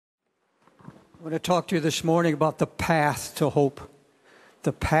I want to talk to you this morning about the path to hope.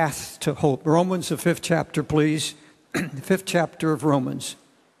 The path to hope. Romans, the 5th chapter, please. The 5th chapter of Romans.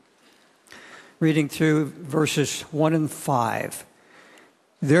 Reading through verses 1 and 5.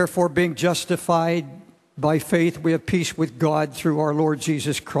 Therefore, being justified by faith, we have peace with God through our Lord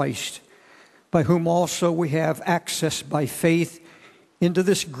Jesus Christ, by whom also we have access by faith into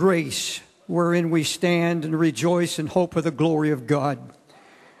this grace wherein we stand and rejoice in hope of the glory of God.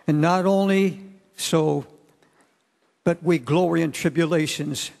 And not only so, but we glory in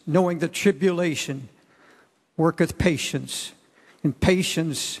tribulations, knowing that tribulation worketh patience, and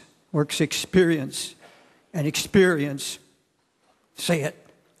patience works experience, and experience, say it,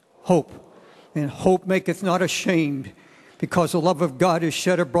 hope. And hope maketh not ashamed, because the love of God is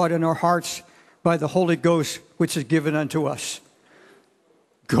shed abroad in our hearts by the Holy Ghost, which is given unto us.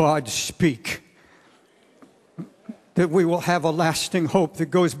 God, speak, that we will have a lasting hope that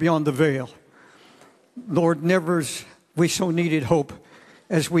goes beyond the veil. Lord, never we so needed hope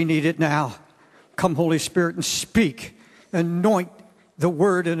as we need it now. Come, Holy Spirit, and speak. Anoint the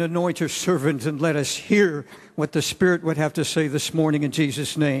word and anoint your servant, and let us hear what the Spirit would have to say this morning in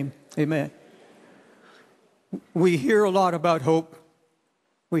Jesus' name. Amen. We hear a lot about hope.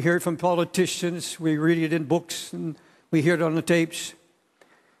 We hear it from politicians. We read it in books, and we hear it on the tapes.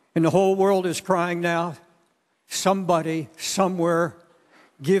 And the whole world is crying now, somebody, somewhere,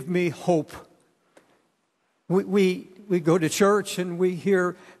 give me hope. We go to church and we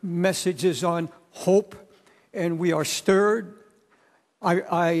hear messages on hope, and we are stirred.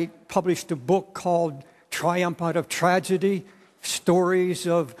 I published a book called Triumph Out of Tragedy, stories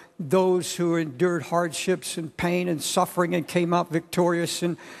of those who endured hardships and pain and suffering and came out victorious.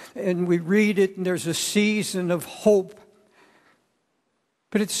 And we read it, and there's a season of hope.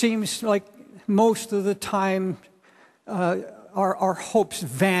 But it seems like most of the time our hopes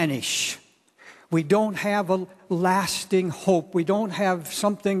vanish. We don't have a lasting hope. We don't have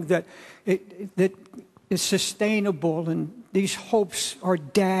something that is sustainable, and these hopes are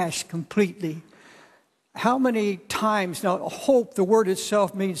dashed completely. How many times, now hope, the word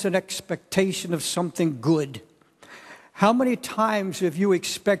itself means an expectation of something good. How many times have you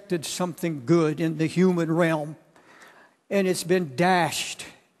expected something good in the human realm, and it's been dashed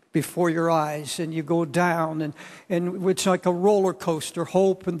before your eyes, and you go down, and it's like a roller coaster,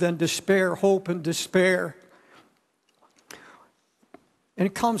 hope and then despair, hope and despair. And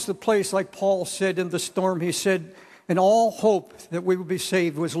it comes to a place like Paul said in the storm. He said, and all hope that we would be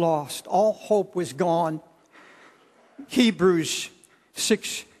saved was lost. All hope was gone. Hebrews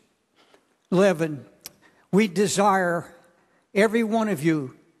 6:11, we desire every one of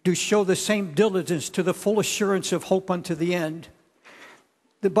you to show the same diligence to the full assurance of hope unto the end.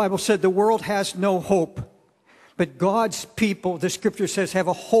 The Bible said the world has no hope, but God's people, the Scripture says, have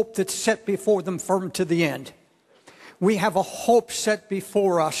a hope that's set before them firm to the end. We have a hope set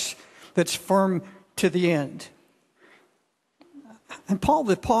before us that's firm to the end. And Paul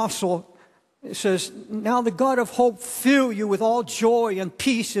the Apostle says, now the God of hope fill you with all joy and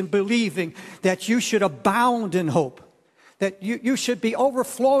peace in believing, that you should abound in hope, that you should be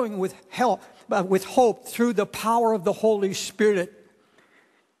overflowing with hope through the power of the Holy Spirit.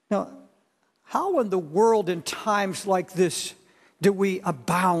 Now, how in the world in times like this do we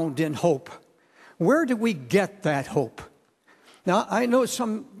abound in hope? Where do we get that hope? Now, I know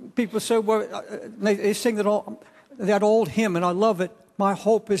some people say, well, they sing that old hymn, and I love it. My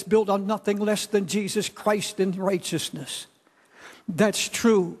hope is built on nothing less than Jesus Christ in righteousness. That's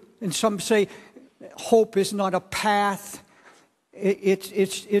true. And some say hope is not a path.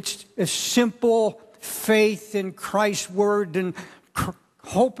 It's a simple faith in Christ's word and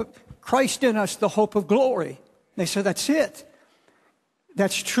hope, Christ in us, the hope of glory. They say that's it.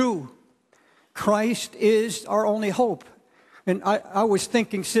 That's true. Christ is our only hope. And I was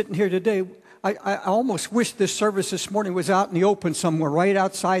thinking, sitting here today, I almost wish this service this morning was out in the open somewhere, right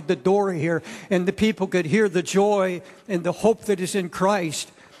outside the door here, and the people could hear the joy and the hope that is in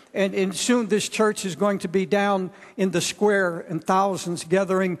Christ. And soon this church is going to be down in the square, and thousands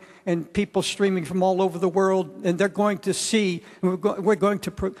gathering, and people streaming from all over the world. And they're going to see, we're going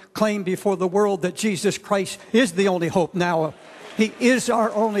to proclaim before the world that Jesus Christ is the only hope now. He is our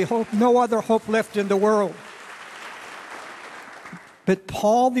only hope. No other hope left in the world. But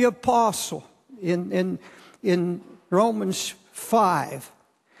Paul the Apostle in Romans 5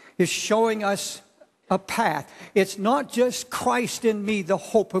 is showing us a path. It's not just Christ in me, the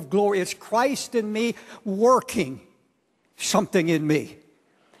hope of glory. It's Christ in me working something in me.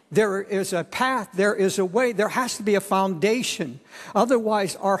 There is a path, there is a way, there has to be a foundation.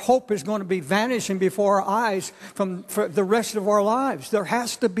 Otherwise, our hope is going to be vanishing before our eyes for the rest of our lives. There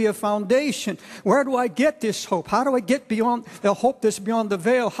has to be a foundation. Where do I get this hope? How do I get beyond the hope that's beyond the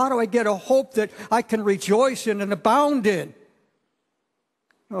veil? How do I get a hope that I can rejoice in and abound in?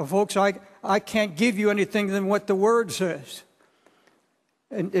 Well, folks, I can't give you anything than what the Word says.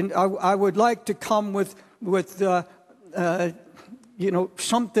 And I would like to come with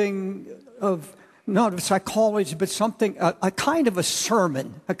something of, not of psychology, but something, a kind of a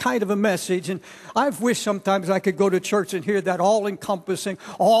sermon, a kind of a message. And I've wished sometimes I could go to church and hear that all-encompassing,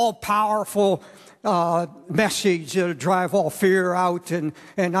 all-powerful message to drive all fear out. And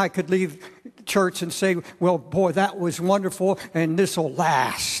I could leave church and say, well, boy, that was wonderful, and this will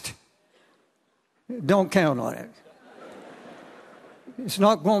last. Don't count on it. It's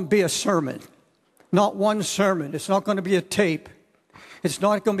not going to be a sermon. Not one sermon. It's not going to be a tape. It's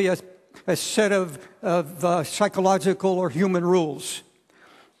not going to be a set of psychological or human rules.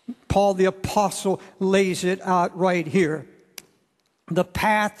 Paul the Apostle lays it out right here. The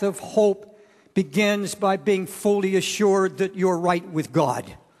path of hope begins by being fully assured that you're right with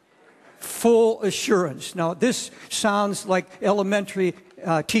God. Full assurance. Now, this sounds like elementary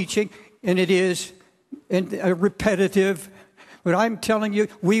teaching, and it is repetitive. But I'm telling you,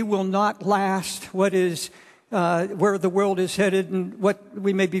 we will not last what is where the world is headed and what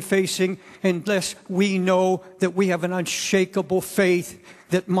we may be facing unless we know that we have an unshakable faith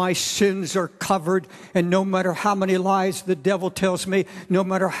that my sins are covered. And no matter how many lies the devil tells me, no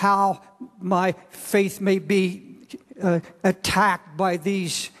matter how my faith may be attacked by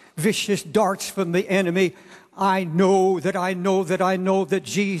these vicious darts from the enemy, I know that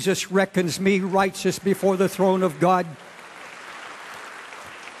Jesus reckons me righteous before the throne of God.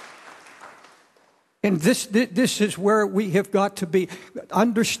 And this is where we have got to be.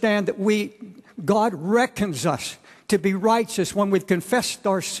 Understand that God reckons us to be righteous when we've confessed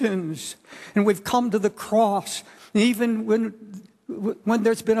our sins and we've come to the cross. And even when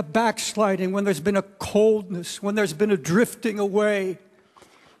there's been a backsliding, when there's been a coldness, when there's been a drifting away,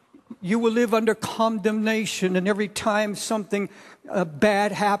 you will live under condemnation. And every time something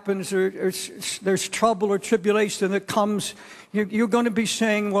bad happens or there's trouble or tribulation that comes, you're going to be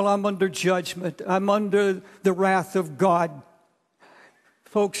saying, well, I'm under judgment. I'm under the wrath of God.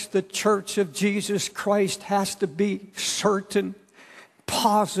 Folks, the church of Jesus Christ has to be certain,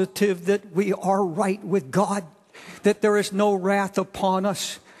 positive that we are right with God, that there is no wrath upon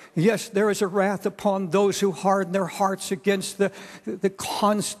us. Yes, there is a wrath upon those who harden their hearts against the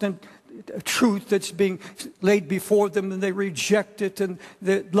constant truth that's being laid before them, and they reject it and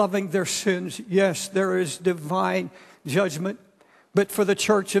loving their sins. Yes, there is divine judgment. But for the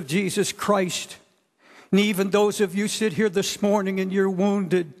church of Jesus Christ, and even those of you sit here this morning and you're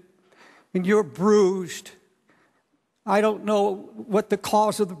wounded and you're bruised, I don't know what the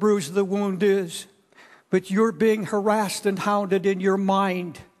cause of the bruise of the wound is, but you're being harassed and hounded in your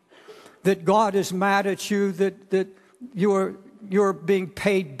mind, that God is mad at you, that you're being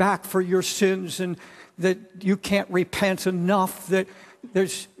paid back for your sins, and that you can't repent enough, that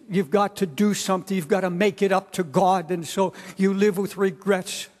you've got to do something, you've got to make it up to God, and so you live with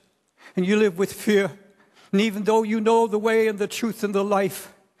regrets, and you live with fear. And even though you know the way and the truth and the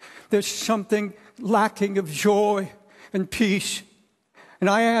life, there's something lacking of joy and peace. And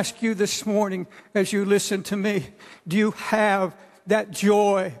I ask you this morning, as you listen to me, do you have that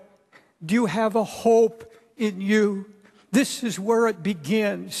joy? Do you have a hope in you? This is where it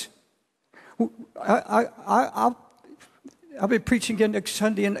begins. I'll be preaching again next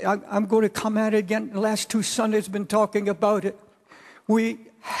Sunday, and I'm going to come at it again. The last 2 Sundays been talking about it. We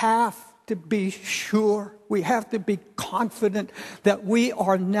have to be sure, we have to be confident that we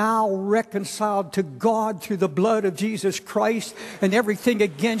are now reconciled to God through the blood of Jesus Christ, and everything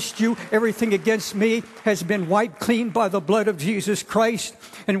against you, everything against me has been wiped clean by the blood of Jesus Christ.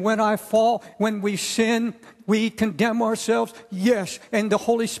 And when I fall, when we sin, we condemn ourselves, yes, and the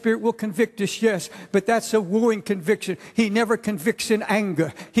Holy Spirit will convict us, yes, but that's a wooing conviction. He never convicts in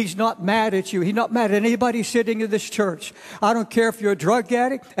anger. He's not mad at you. He's not mad at anybody sitting in this church. I don't care if you're a drug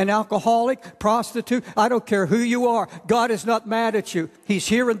addict, an alcoholic, prostitute. I don't care who you are. God is not mad at you. He's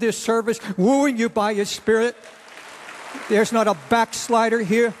here in this service, wooing you by His Spirit. There's not a backslider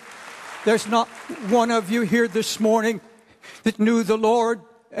here. There's not one of you here this morning that knew the Lord.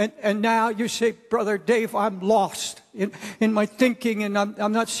 And now you say, Brother Dave, I'm lost in my thinking, and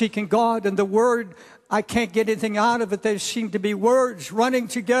I'm not seeking God. And the Word, I can't get anything out of it. There seem to be words running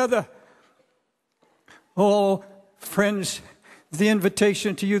together. Oh, friends, the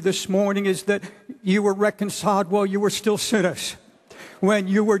invitation to you this morning is that you were reconciled while you were still sinners. when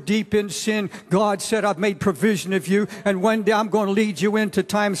you were deep in sin, God said, I've made provision of you, and one day I'm going to lead you into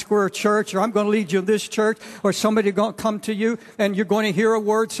Times Square Church, or I'm going to lead you in this church, or somebody going to come to you, and you're going to hear a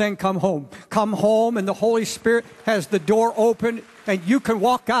word saying, come home. Come home, and the Holy Spirit has the door open, and you can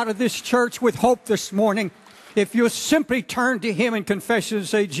walk out of this church with hope this morning. If you simply turn to Him in confession and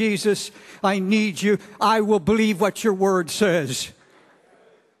say, Jesus, I need you, I will believe what your word says.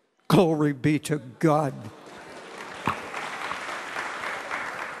 Glory be to God.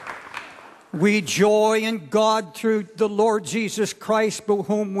 We joy in God through the Lord Jesus Christ, by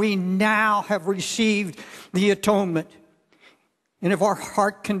whom we now have received the atonement. And if our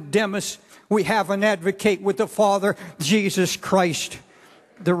heart condemn us, we have an advocate with the Father, Jesus Christ,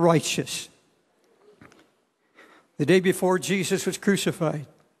 the righteous. The day before Jesus was crucified,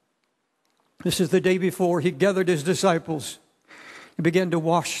 this is the day before He gathered His disciples and began to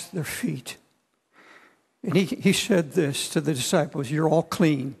wash their feet. And he said this to the disciples, you're all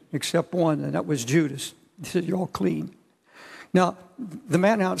clean, except one, and that was Judas. He said, you're all clean. Now, the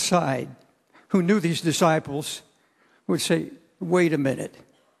man outside who knew these disciples would say, wait a minute.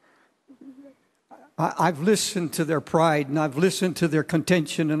 I've listened to their pride, and I've listened to their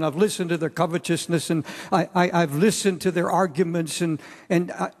contention, and I've listened to their covetousness, and I've listened to their arguments, and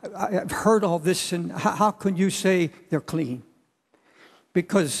I've heard all this, and how can you say they're clean?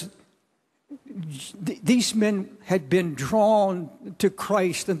 Because these men had been drawn to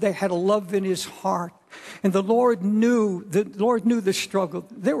Christ, and they had a love in His heart. And the Lord knew the struggle.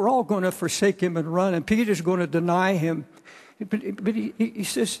 They were all going to forsake Him and run, and Peter's going to deny Him. But he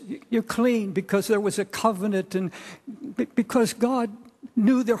says, you're clean, because there was a covenant, and because God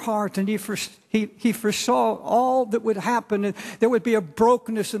knew their heart, and He foresaw all that would happen, and there would be a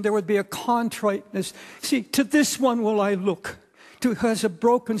brokenness, and there would be a contriteness. See, to this one will I look, who has a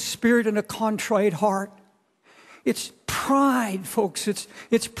broken spirit and a contrite heart. It's pride, folks.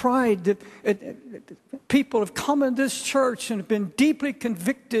 It's pride that people have come in this church and have been deeply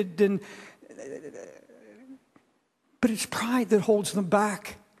convicted, but it's pride that holds them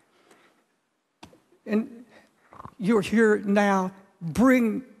back. And you're here now.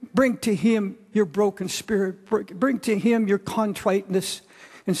 Bring to Him your broken spirit. Bring to Him your contriteness,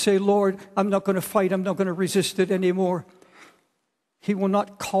 and say, Lord, I'm not going to fight. I'm not going to resist it anymore. He will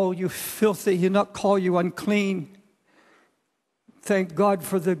not call you filthy. He will not call you unclean. Thank God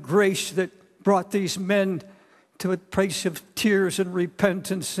for the grace that brought these men to a place of tears and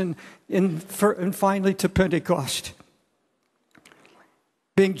repentance, and finally to Pentecost.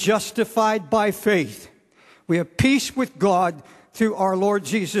 Being justified by faith, we have peace with God through our Lord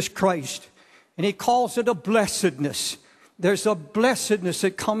Jesus Christ. And He calls it a blessedness. There's a blessedness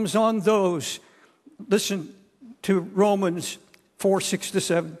that comes on those. Listen to Romans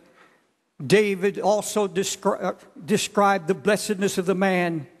 4:6-7. David also described the blessedness of the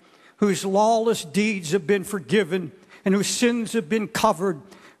man whose lawless deeds have been forgiven and whose sins have been covered.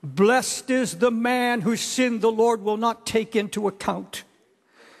 Blessed is the man whose sin the Lord will not take into account.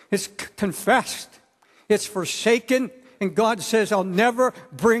 It's confessed, it's forsaken, and God says, I'll never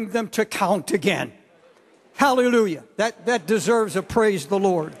bring them to count again. Hallelujah. That deserves a praise the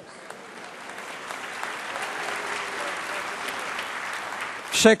Lord.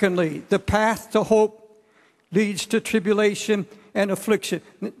 Secondly, the path to hope leads to tribulation and affliction.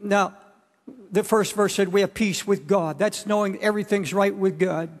 Now, the first verse said we have peace with God. That's knowing everything's right with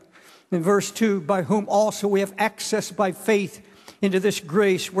God. In verse 2, by whom also we have access by faith into this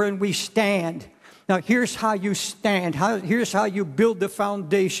grace wherein we stand. Now, here's how you stand. Here's how you build the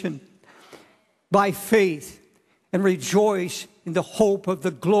foundation. By faith, and rejoice in the hope of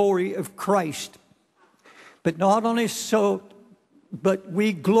the glory of Christ. But not only so, but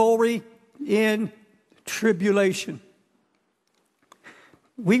we glory in tribulation.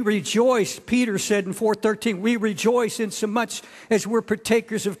 We rejoice, Peter said in 4:13, we rejoice in so much as we're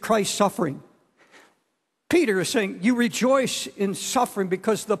partakers of Christ's suffering. Peter is saying, you rejoice in suffering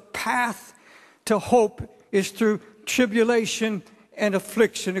because the path to hope is through tribulation and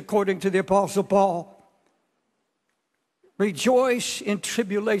affliction, according to the Apostle Paul. Rejoice in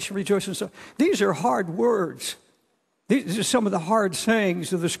tribulation, rejoice in suffering. These are hard words. These are some of the hard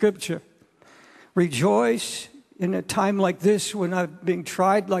sayings of the Scripture. Rejoice in a time like this when I'm being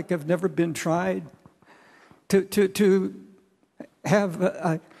tried like I've never been tried. To have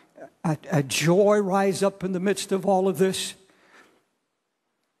a joy rise up in the midst of all of this.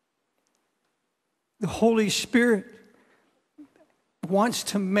 The Holy Spirit wants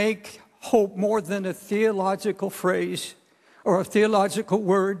to make hope more than a theological phrase or a theological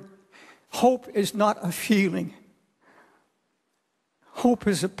word. Hope is not a feeling. Hope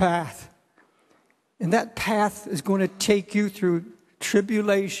is a path. And that path is going to take you through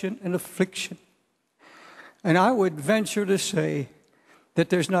tribulation and affliction. And I would venture to say that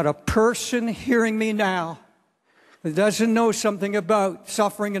there's not a person hearing me now that doesn't know something about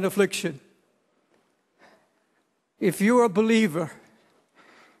suffering and affliction. If you're a believer,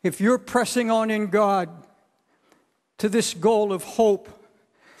 if you're pressing on in God to this goal of hope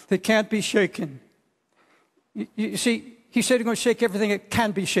that can't be shaken, you see, he said he's going to shake everything that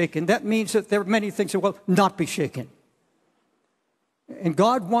can be shaken. That means that there are many things that will not be shaken. And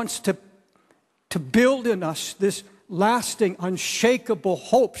God wants to build in us this lasting, unshakable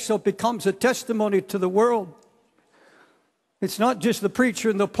hope so it becomes a testimony to the world. It's not just the preacher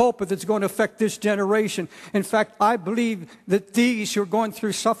in the pulpit that's going to affect this generation. In fact, I believe that these who are going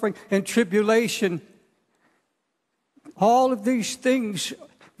through suffering and tribulation, all of these things,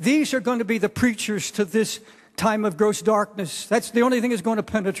 these are going to be the preachers to this time of gross darkness. That's the only thing that's going to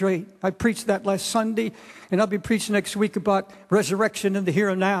penetrate. I preached that last Sunday, and I'll be preaching next week about resurrection in the here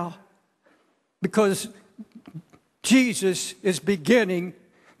and now. Because Jesus is beginning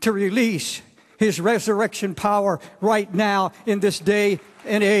to release his resurrection power right now in this day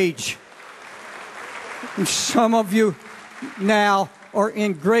and age. And some of you now are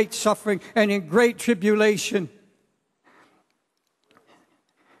in great suffering and in great tribulation.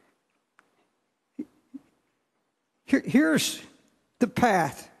 Here's the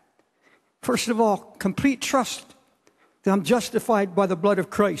path. First of all, complete trust that I'm justified by the blood of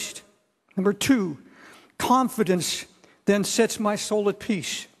Christ. Number two, confidence then sets my soul at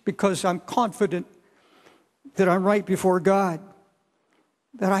peace because I'm confident that I'm right before God.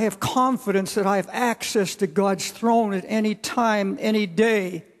 That I have confidence that I have access to God's throne at any time, any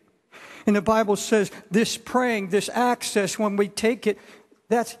day. And the Bible says this praying, this access, when we take it,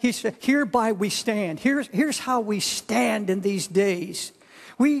 he said, hereby we stand. Here's how we stand in these days.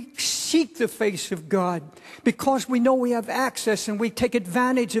 We seek the face of God because we know we have access and we take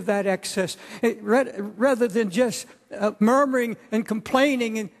advantage of that access. Rather than just murmuring and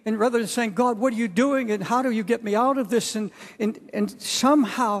complaining and rather than saying, God, what are you doing and how do you get me out of this? And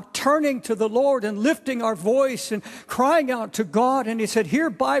somehow turning to the Lord and lifting our voice and crying out to God. And he said,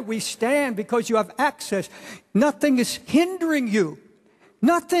 hereby we stand because you have access. Nothing is hindering you.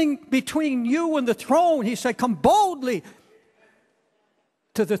 Nothing between you and the throne. He said, come boldly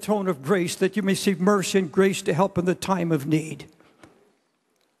to the throne of grace that you may receive mercy and grace to help in the time of need.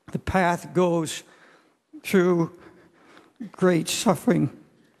 The path goes through great suffering.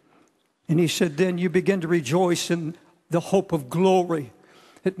 And he said, then you begin to rejoice in the hope of glory.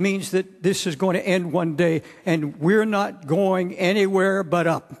 It means that this is going to end one day, and we're not going anywhere but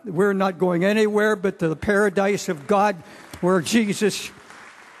up. We're not going anywhere but to the paradise of God where Jesus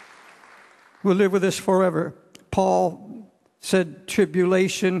will live with us forever. Paul said,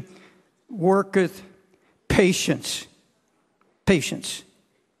 tribulation worketh patience. Patience.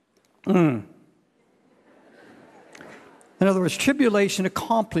 In other words, tribulation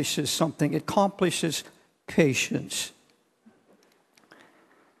accomplishes something. It accomplishes patience.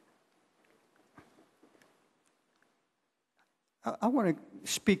 I want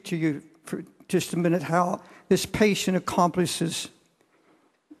to speak to you for just a minute how this patience accomplishes.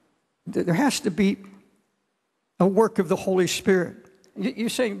 There has to be a work of the Holy Spirit. You're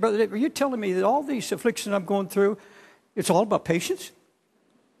saying, Brother Dave, are you telling me that all these afflictions I'm going through, it's all about patience?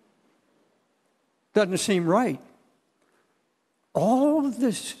 Doesn't seem right. All of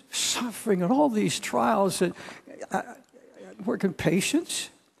this suffering and all these trials that work in patience?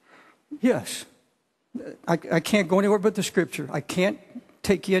 Yes. I can't go anywhere but the Scripture. I can't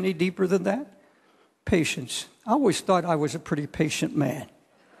take you any deeper than that. Patience. I always thought I was a pretty patient man.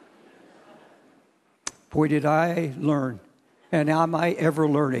 Boy, did I learn, and am I ever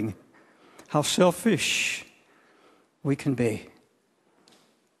learning, how selfish we can be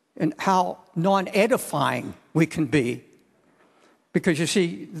and how non-edifying we can be. Because you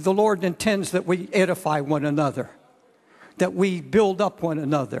see, the Lord intends that we edify one another, that we build up one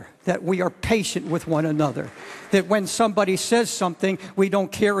another, that we are patient with one another, that when somebody says something, we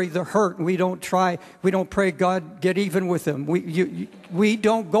don't carry the hurt, we don't pray, God, get even with them. We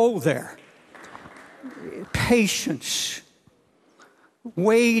don't go there. Patience,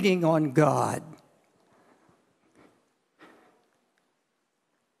 waiting on God.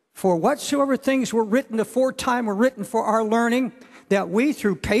 For whatsoever things were written aforetime were written for our learning, that we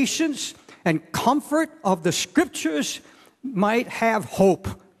through patience and comfort of the Scriptures might have hope.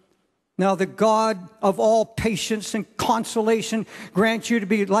 Now the God of all patience and consolation grant you to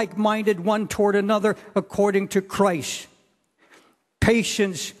be like-minded one toward another according to Christ.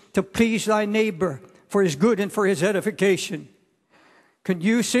 Patience to please thy neighbor for his good and for his edification. Can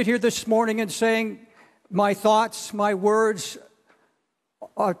you sit here this morning and saying, my thoughts, my words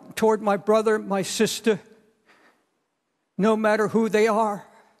toward my brother, my sister, no matter who they are?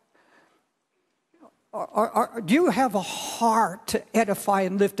 Do you have a heart to edify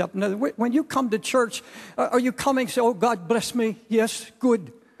and lift up another? When you come to church, are you coming and say, oh, God bless me? Yes,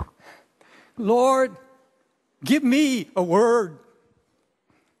 good. Lord, give me a word.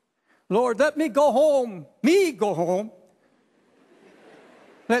 Lord, let me go home. Me go home.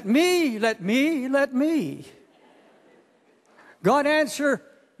 Let me. God answer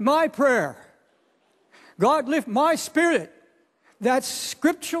my prayer. God lift my spirit. That's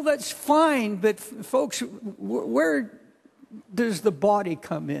scriptural, that's fine, but folks, where does the body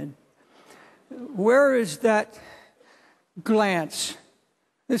come in? Where is that glance?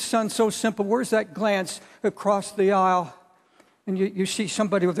 This sounds so simple. Where's that glance across the aisle? And you see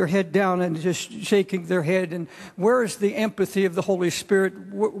somebody with their head down and just shaking their head. And where is the empathy of the Holy Spirit?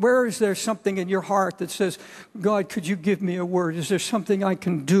 Where is there something in your heart that says, God, could you give me a word? Is there something I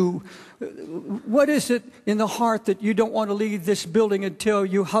can do? What is it in the heart that you don't want to leave this building until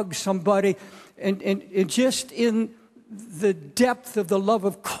you hug somebody? And just in the depth of the love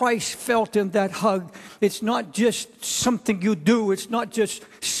of Christ felt in that hug, it's not just something you do. It's not just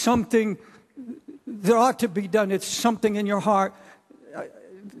something that ought to be done. It's something in your heart.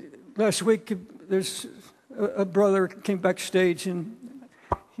 Last week, there's a brother came backstage, and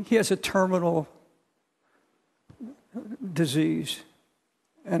he has a terminal disease.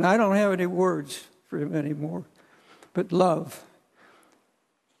 And I don't have any words for him anymore, but love.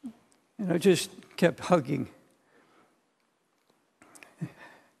 And I just kept hugging.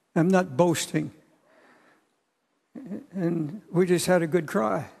 I'm not boasting. And we just had a good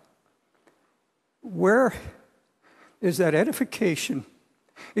cry. Where is that edification?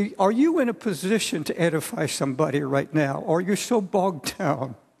 Are you in a position to edify somebody right now? Or are you so bogged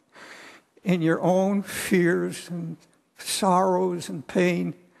down in your own fears and sorrows and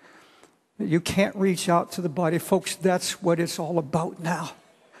pain that you can't reach out to the body? Folks, that's what it's all about now.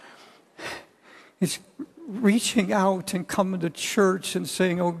 It's reaching out and coming to church and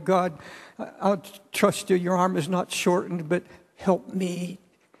saying, oh God, I'll trust you. Your arm is not shortened, but help me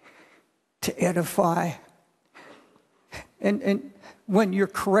to edify. And when you're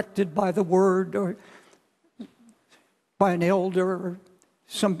corrected by the word or by an elder or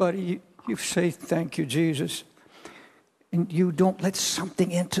somebody, you say, thank you, Jesus. And you don't let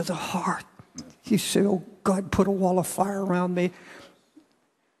something into the heart. You say, oh God, put a wall of fire around me.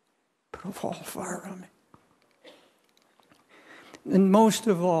 Put a wall of fire around me. And most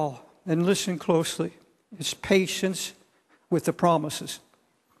of all, and listen closely, it's patience with the promises.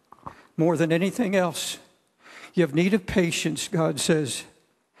 More than anything else, you have need of patience, God says,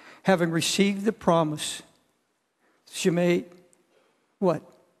 having received the promise, that you may, what?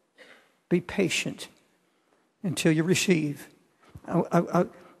 Be patient until you receive.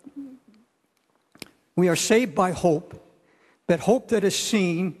 We are saved by hope, but hope that is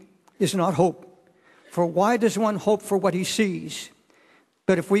seen is not hope. For why does one hope for what he sees?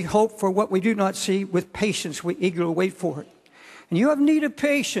 But if we hope for what we do not see, with patience we eagerly wait for it. And you have need of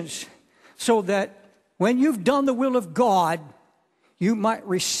patience, so that when you've done the will of God, you might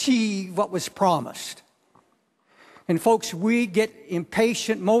receive what was promised. And folks, we get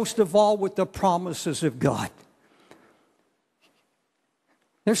impatient most of all with the promises of God.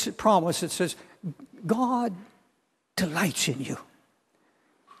 There's a promise that says, God delights in you.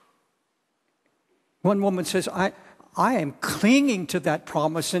 One woman says, I am clinging to that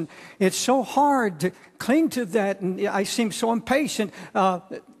promise, and it's so hard to cling to that, and I seem so impatient.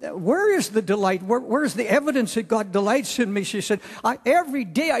 Where is the delight? Where is the evidence that God delights in me? She said, every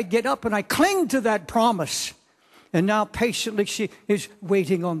day I get up and I cling to that promise. And now patiently she is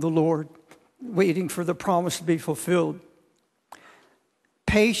waiting on the Lord, waiting for the promise to be fulfilled.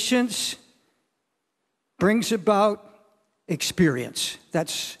 Patience brings about experience.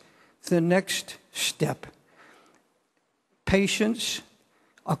 That's the next step. Patience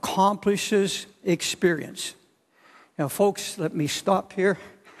accomplishes experience. Now, folks, let me stop here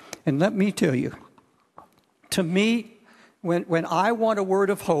and let me tell you. To me, when I want a word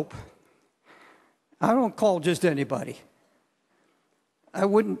of hope, I don't call just anybody. I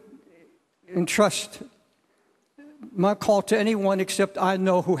wouldn't entrust my call to anyone except I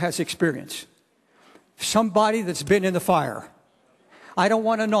know who has experience. Somebody that's been in the fire. I don't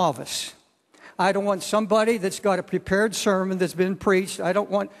want a novice. I don't want somebody that's got a prepared sermon that's been preached. I don't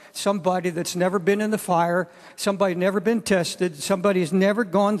want somebody that's never been in the fire, somebody never been tested, somebody who's never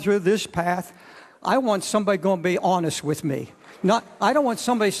gone through this path. I want somebody going to be honest with me. I don't want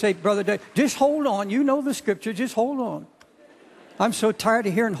somebody to say, Brother Dave, just hold on. You know the scripture. Just hold on. I'm so tired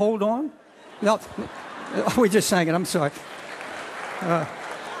of hearing hold on. No, we just sang it. I'm sorry.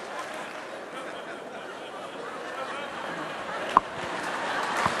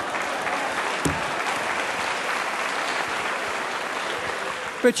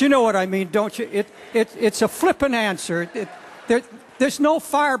 But you know what I mean, don't you? It's a flippant answer. There's no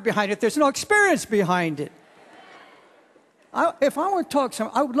fire behind it. There's no experience behind it. If I want to talk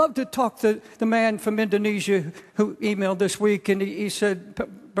to I would love to talk to the man from Indonesia who emailed this week, and he said,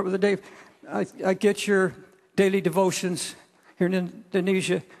 Brother Dave, I get your daily devotions here in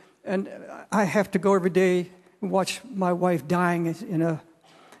Indonesia, and I have to go every day and watch my wife dying in a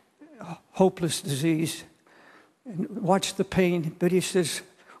hopeless disease and watch the pain. But he says,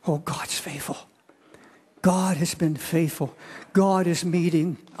 oh, God's faithful. God has been faithful. God is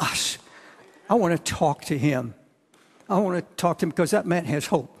meeting us. I want to talk to him. I want to talk to him because that man has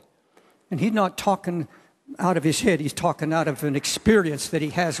hope. And he's not talking out of his head. He's talking out of an experience that he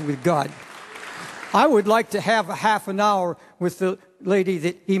has with God. I would like to have a half an hour with the lady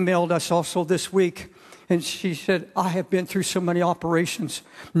that emailed us also this week. And she said, I have been through so many operations.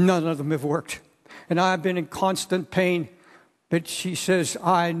 None of them have worked. And I've been in constant pain. But she says,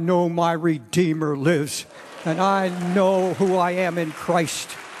 I know my Redeemer lives. And I know who I am in Christ.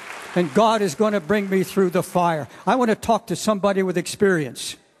 And God is going to bring me through the fire. I want to talk to somebody with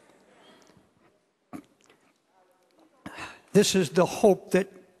experience. This is the hope that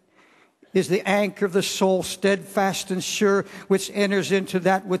is the anchor of the soul, steadfast and sure, which enters into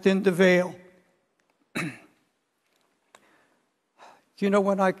that within the veil. You know,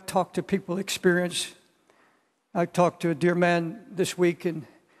 when I talk to people with experience, I talked to a dear man this week, and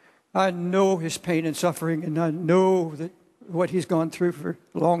I know his pain and suffering, and I know that what he's gone through for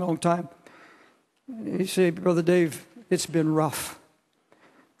a long, long time. He said, Brother Dave, it's been rough.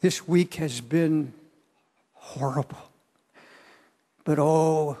 This week has been horrible. But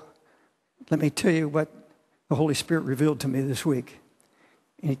oh, let me tell you what the Holy Spirit revealed to me this week.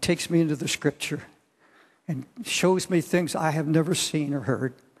 And he takes me into the Scripture and shows me things I have never seen or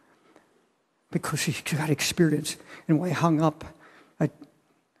heard because he's got experience. And when I hung up, I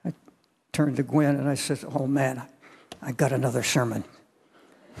turned to Gwen and I said, oh man, I got another sermon.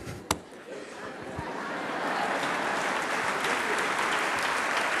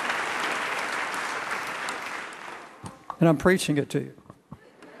 And I'm preaching it to you.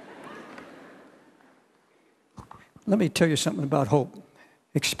 Let me tell you something about hope.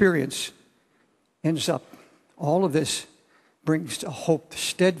 Experience ends up, all of this brings to hope,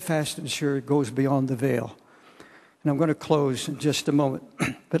 steadfast and sure, it goes beyond the veil. And I'm going to close in just a moment.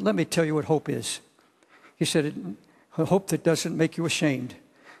 But let me tell you what hope is. He said, a hope that doesn't make you ashamed.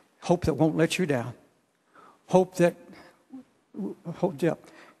 Hope that won't let you down. Hope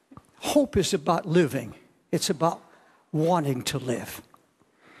is about living. It's about wanting to live.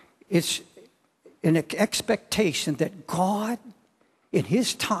 It's an expectation that God, in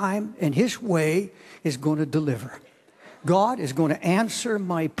his time and his way, is going to deliver. God is going to answer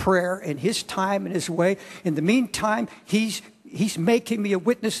my prayer in his time and his way. In the meantime, he's making me a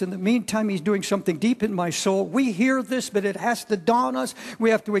witness. In the meantime, he's doing something deep in my soul. We hear this, but it has to dawn us.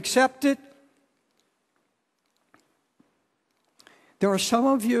 We have to accept it. There are some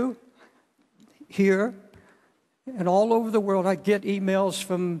of you here and all over the world. I get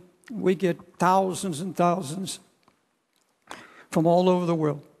emails we get thousands and thousands from all over the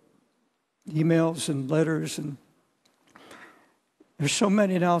world. Emails and letters, and there's so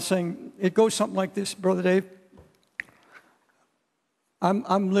many now saying, it goes something like this, Brother Dave.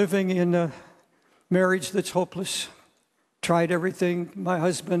 I'm living in a marriage that's hopeless. Tried everything. My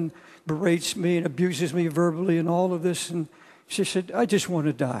husband berates me and abuses me verbally and all of this. And she said, I just want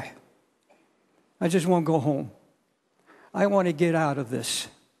to die. I just want to go home. I want to get out of this.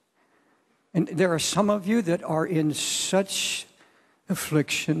 And there are some of you that are in such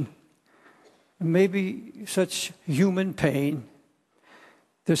affliction, maybe such human pain.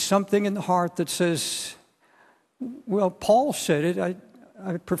 There's something in the heart that says, well, Paul said it,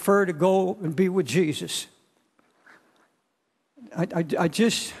 I prefer to go and be with Jesus.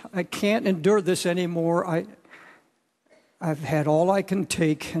 I can't endure this anymore. I've had all I can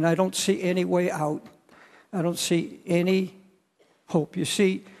take, and I don't see any way out. I don't see any hope. You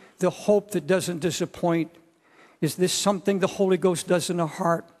see, the hope that doesn't disappoint is this something the Holy Ghost does in our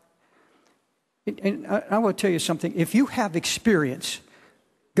heart. And I will tell you something. If you have experience,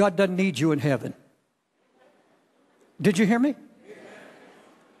 God doesn't need you in heaven. Did you hear me?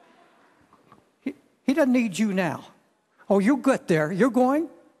 He doesn't need you now. Oh, you got there. You're going.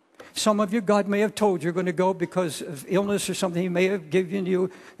 Some of you, God may have told you're going to go because of illness or something. He may have given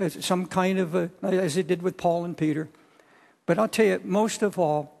you some kind of, as he did with Paul and Peter. But I'll tell you, most of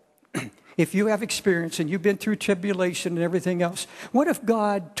all, if you have experience and you've been through tribulation and everything else, what if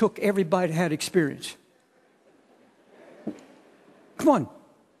God took everybody that had experience? Come on.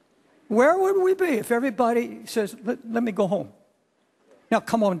 Where would we be if everybody says, let me go home? Now,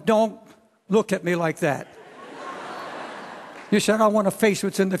 come on, don't look at me like that. You said, I want to face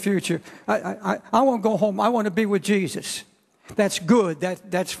what's in the future. I want to go home. I want to be with Jesus. That's good.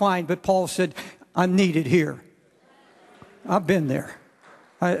 That's fine. But Paul said, I'm needed here. I've been there.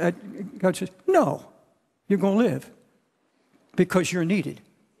 God says, no, you're going to live because you're needed.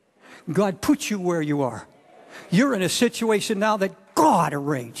 God put you where you are. You're in a situation now that God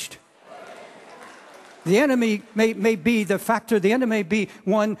arranged. The enemy may be the factor. The enemy may be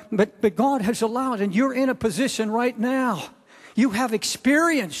one, but God has allowed, and you're in a position right now. You have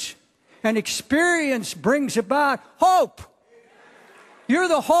experience, and experience brings about hope. You're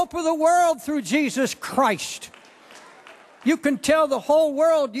the hope of the world through Jesus Christ. You can tell the whole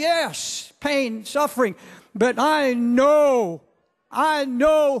world, yes, pain, suffering, but I know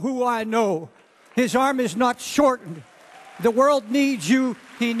who I know. His arm is not shortened. The world needs you.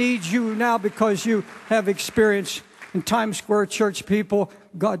 He needs you now because you have experience. In Times Square church people,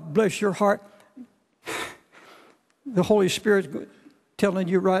 God bless your heart. The Holy Spirit telling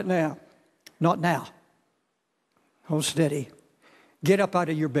you right now, not now. Hold steady. Get up out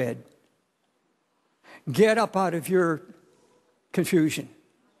of your bed. Get up out of your confusion.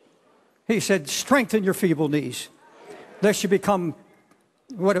 He said, strengthen your feeble knees, lest you become,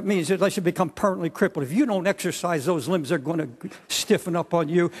 what it means, unless you become permanently crippled. If you don't exercise those limbs, they're going to stiffen up on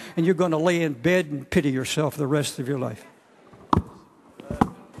you, and you're going to lay in bed and pity yourself the rest of your life.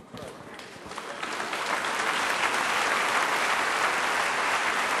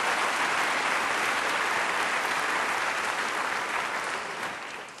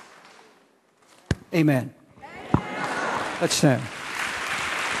 Amen. Let's stand.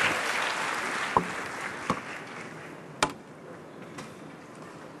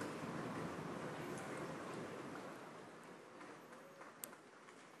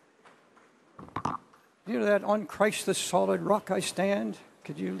 You know that on Christ the solid rock I stand?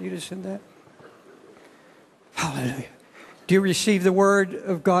 Could you lead us in that? Hallelujah. Do you receive the word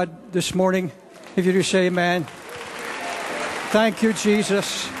of God this morning? If you do, say amen. Thank you,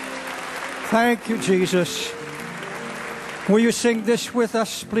 Jesus. Thank you, Jesus. Will you sing this with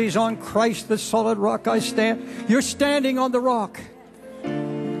us, please? On Christ the solid rock I stand. You're standing on the rock.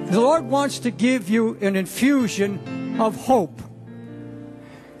 The Lord wants to give you an infusion of hope.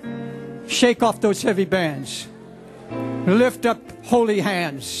 Shake off those heavy bands. Lift up holy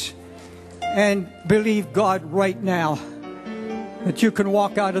hands and believe God right now that you can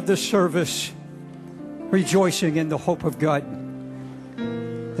walk out of this service rejoicing in the hope of God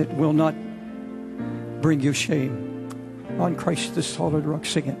that will not bring you shame. On Christ the solid rock,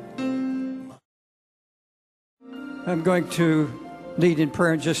 sing it. I'm going to lead in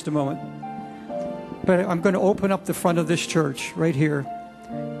prayer in just a moment. But I'm going to open up the front of this church right here.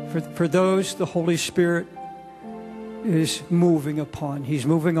 For those the Holy Spirit is moving upon. He's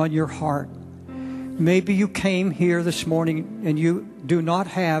moving on your heart. Maybe you came here this morning and you do not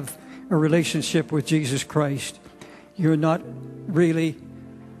have a relationship with Jesus Christ. You're not really,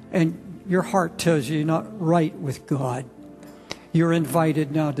 and your heart tells you you're not right with God. You're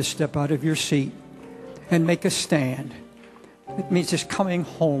invited now to step out of your seat and make a stand. It means just coming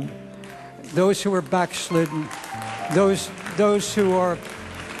home. Those who are backslidden, those who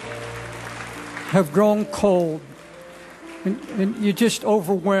have grown cold, and you're just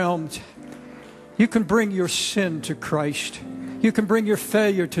overwhelmed. You can bring your sin to Christ. You can bring your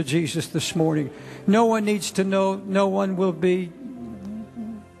failure to Jesus this morning. No one needs to know. No one will be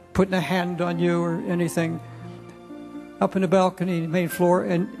putting a hand on you or anything. Up in the balcony, the main floor,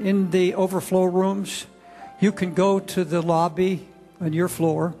 and in the overflow rooms, you can go to the lobby on your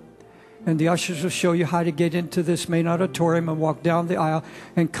floor, and the ushers will show you how to get into this main auditorium and walk down the aisle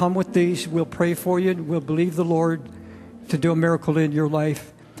and come with these. We'll pray for you, and we'll believe the Lord to do a miracle in your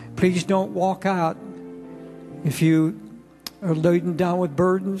life. Please don't walk out if you are laden down with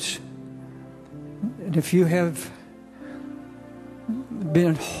burdens, and if you have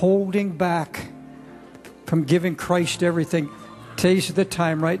been holding back from giving Christ everything. Today's the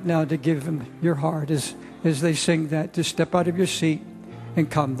time right now to give Him your heart as they sing that. Just step out of your seat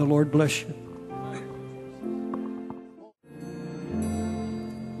and come. The Lord bless you.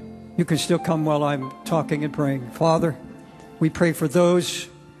 You can still come while I'm talking and praying. Father, we pray for those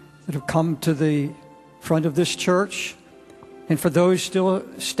that have come to the front of this church and for those still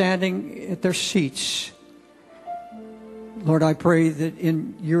standing at their seats. Lord, I pray that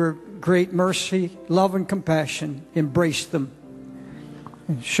in your great mercy, love, and compassion, embrace them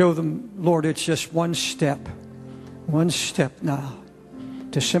and show them, Lord, it's just one step now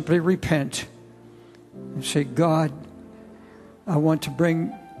to simply repent and say, God, I want to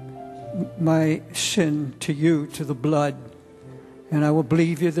bring my sin to you, to the blood, And I will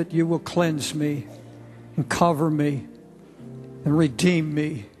believe you that you will cleanse me and cover me and redeem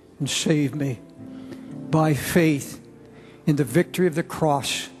me and save me by faith in the victory of the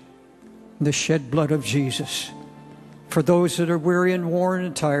cross and the shed blood of Jesus. For those that are weary and worn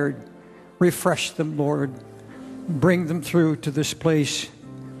and tired, refresh them, Lord. Bring them through to this place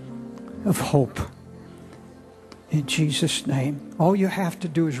of hope. In Jesus' name. All you have to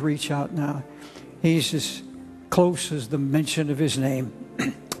do is reach out now. He's as close as the mention of his name.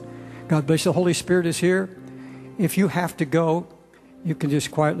 God bless you. The Holy Spirit is here. If you have to go, you can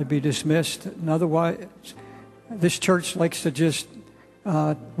just quietly be dismissed. And otherwise, this church likes to just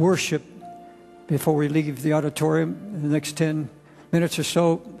worship before we leave the auditorium in the next 10 minutes or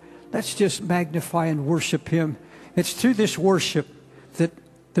so. Let's just magnify and worship him. It's through this worship that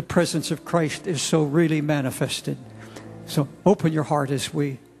the presence of Christ is so really manifested. So open your heart as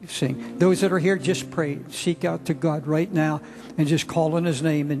we sing. Those that are here, just pray. Seek out to God right now and just call on his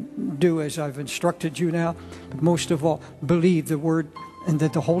name and do as I've instructed you now. But most of all, believe the word and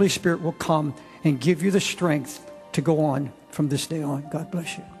that the Holy Spirit will come and give you the strength to go on from this day on. God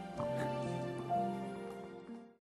bless you.